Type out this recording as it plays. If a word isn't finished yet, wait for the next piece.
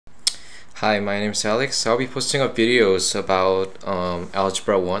Hi, my name is Alex. I'll be posting up videos about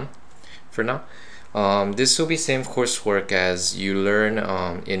Algebra 1 for now. This will be same coursework as you learn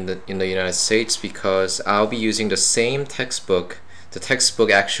in the United States, because I'll be using the same textbook. The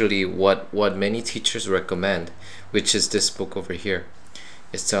textbook actually what many teachers recommend, which is this book over here.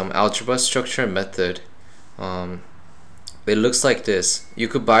 It's Algebra Structure and Method. It looks like this. You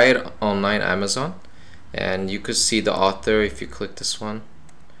could buy it online, Amazon, and you could see the author if you click this one.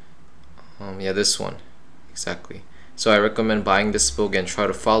 Yeah, this one exactly. So I recommend buying this book and try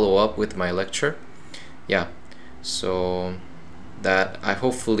to follow up with my lecture. Yeah, so that I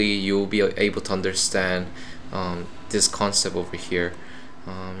hopefully you'll be able to understand this concept over here.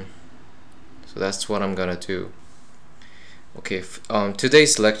 So that's what I'm gonna do. Okay,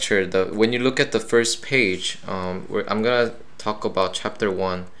 today's lecture, when you look at the first page, I'm gonna talk about chapter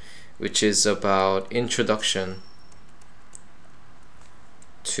 1, which is about introduction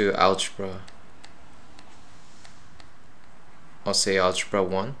to algebra. I'll say algebra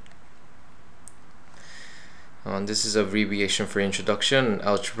 1. This is abbreviation for introduction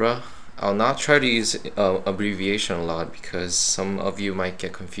algebra. I'll not try to use abbreviation a lot because some of you might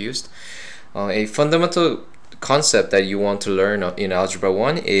get confused. A fundamental concept that you want to learn in algebra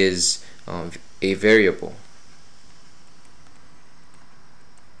 1 is a variable.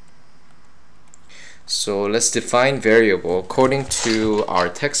 So let's define variable according to our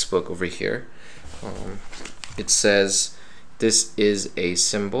textbook over here. It says this is a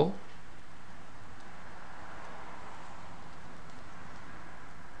symbol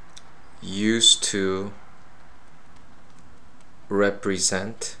used to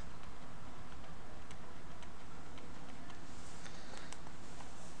represent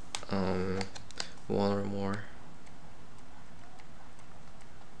one or more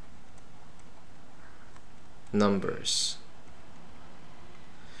numbers.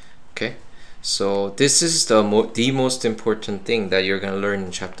 Okay, so this is the most important thing that you're going to learn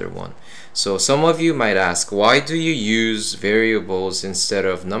in chapter 1. So some of you might ask, why do you use variables instead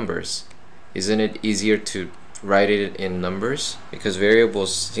of numbers? Isn't it easier to write it in numbers? Because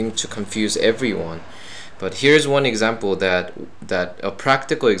variables seem to confuse everyone. But here's one example that a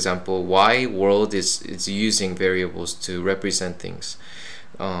practical example why world is using variables to represent things.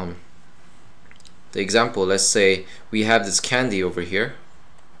 The example, let's say we have this candy over here,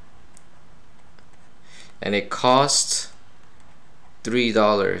 and it costs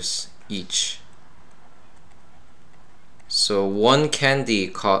 $3 each. So one candy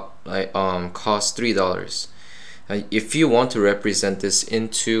costs $3. If you want to represent this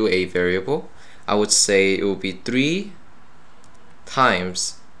into a variable, I would say it will be 3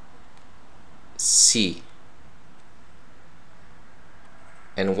 times C.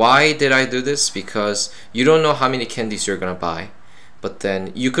 And why did I do this? Because you don't know how many candies you're gonna buy, but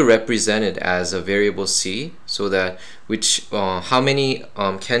then you could represent it as a variable C, so that how many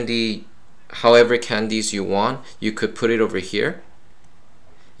however candies you want, you could put it over here.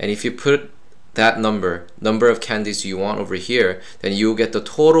 And if you put that number of candies you want over here, then you'll get the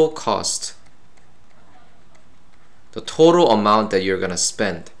total cost, the total amount that you're gonna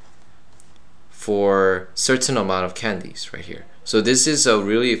spend for certain amount of candies right here. So this is a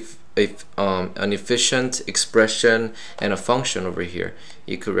really an efficient expression and a function over here.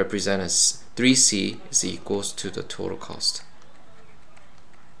 You could represent as 3C is equals to the total cost.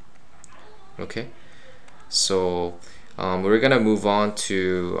 Okay, so we're gonna move on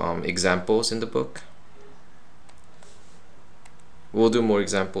to examples in the book. We'll do more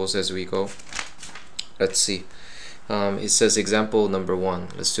examples as we go. Let's see. It says example number 1.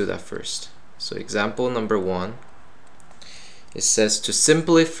 Let's do that first. So example number 1, it says to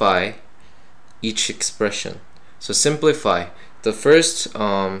simplify each expression. So simplify. The first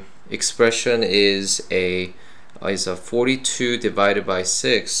expression is a 42 divided by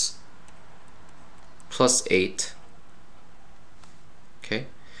 6 plus 8. Okay,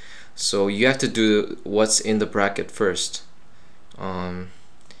 so you have to do what's in the bracket first. And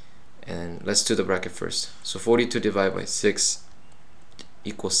let's do the bracket first. So 42 divided by 6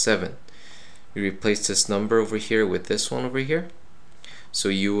 equals 7. You replace this number over here with this one over here, so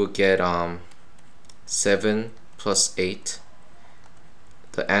you will get 7 plus 8.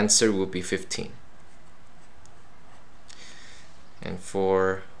 The answer will be 15. And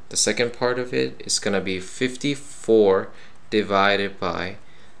for the second part of it, it's gonna be 54 divided by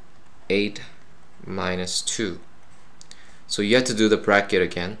 8 minus 2. So you have to do the bracket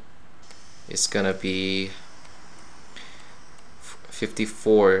again. It's gonna be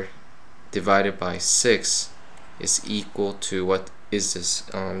 54 divided by 6 is equal to, what is this?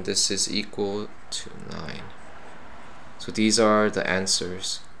 This is equal to 9. So these are the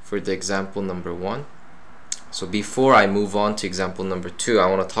answers for the example number 1. So before I move on to example number 2, I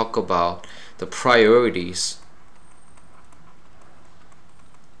want to talk about the priorities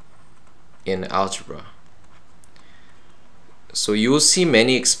in algebra. So you will see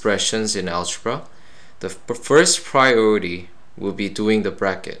many expressions in algebra. The first priority will be doing the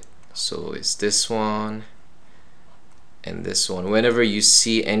bracket. So it's this one and this one. Whenever you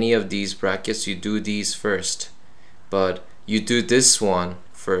see any of these brackets, you do these first, but you do this one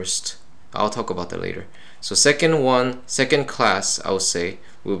first. I'll talk about that later. So second class, I would say,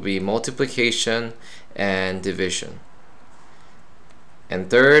 will be multiplication and division.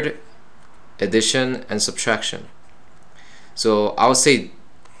 And third, addition and subtraction. So I would say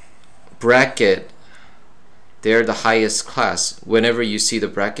bracket, they're the highest class. Whenever you see the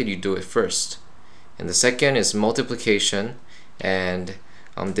bracket, you do it first. And the second is multiplication and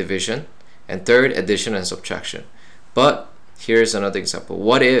division. And third, addition and subtraction. But here's another example.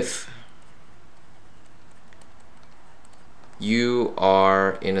 What if you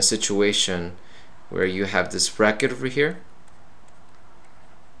are in a situation where you have this bracket over here,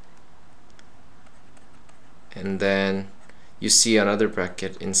 and then you see another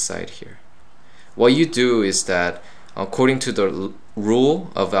bracket inside here? What you do is that, according to the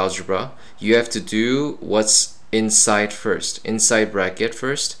rule of algebra, you have to do what's inside first, inside bracket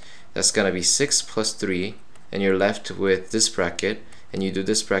first. That's gonna be 6 plus 3, and you're left with this bracket, and you do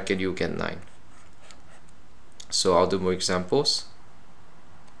this bracket, you'll get 9. So I'll do more examples.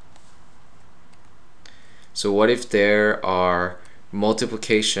 So what if there are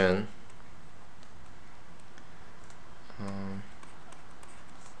multiplication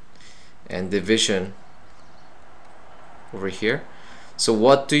and division over here? So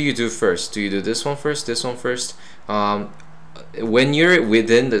what do you do first? Do you do this one first, this one first? When you're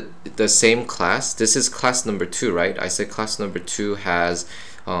within the same class, this is class number 2, right? I said class number 2 has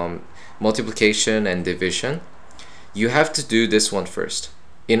multiplication and division. You have to do this one first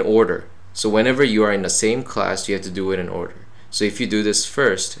in order. So whenever you are in the same class, you have to do it in order. So if you do this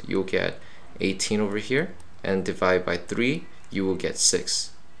first, you'll get 18 over here, and divide by 3, you will get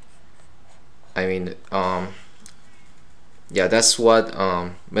 6. I mean, yeah, that's what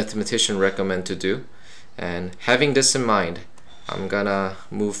mathematicians recommend to do. And having this in mind, I'm gonna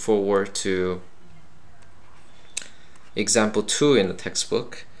move forward to example 2 in the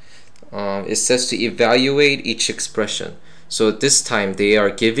textbook. It says to evaluate each expression. So this time they are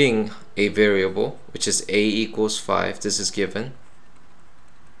giving a variable, which is a equals 5. This is given.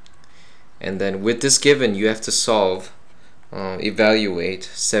 And then with this given, you have to solve, evaluate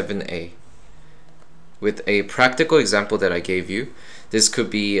 7a. With a practical example that I gave you, this could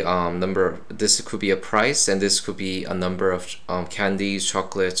be this could be a price, and this could be a number of candies,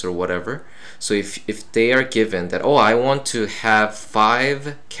 chocolates, or whatever. So if they are given that, oh, I want to have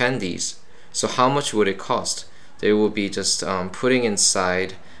 5 candies, so how much would it cost? They will be just putting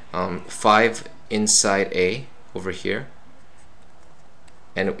inside 5 inside a over here,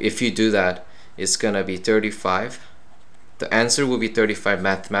 and if you do that, it's gonna be 35. The answer will be 35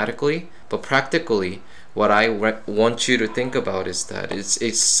 mathematically, but practically, what I want you to think about is that it's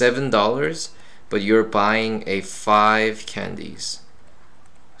 $7, but you're buying 5 candies.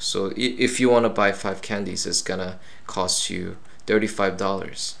 So if you want to buy 5 candies, it's gonna cost you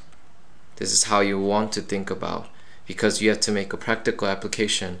 $35. This is how you want to think about, because you have to make a practical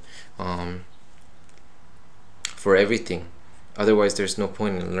application for everything. Otherwise, there's no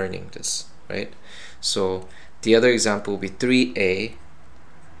point in learning this, right? So the other example will be 3a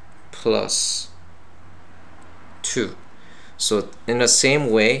plus 2. So in the same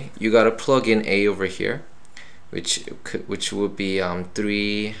way, you gotta plug in a over here, which would be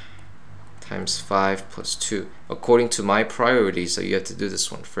 3 times 5 plus 2. According to my priorities, so you have to do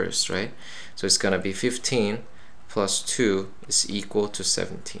this one first, right? So it's gonna be 15 plus 2 is equal to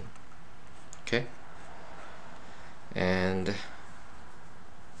 17. Okay? And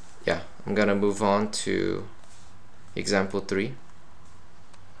yeah, I'm gonna move on to example 3.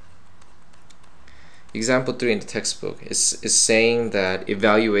 Example 3 in the textbook is saying that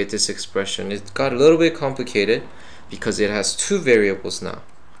evaluate this expression. It got a little bit complicated because it has 2 variables now.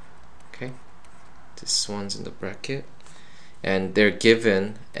 Okay, this one's in the bracket, and they're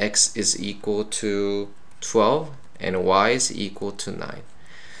given x is equal to 12 and y is equal to 9.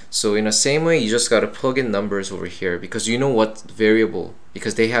 So in the same way, you just got to plug in numbers over here, because you know what variable,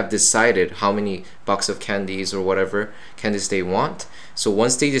 because they have decided how many box of candies or whatever candies they want. So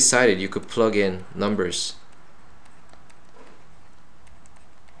once they decided, you could plug in numbers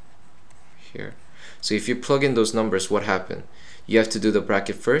here. So if you plug in those numbers, what happened? You have to do the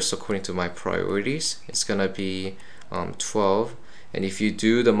bracket first according to my priorities. It's gonna be 12, And if you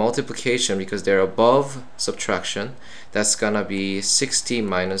do the multiplication, because they're above subtraction, that's gonna be 60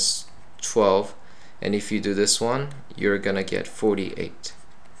 minus 12. And if you do this one, you're gonna get 48.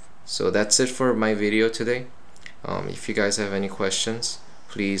 So that's it for my video today. If you guys have any questions,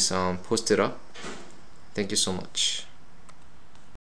 please post it up. Thank you so much.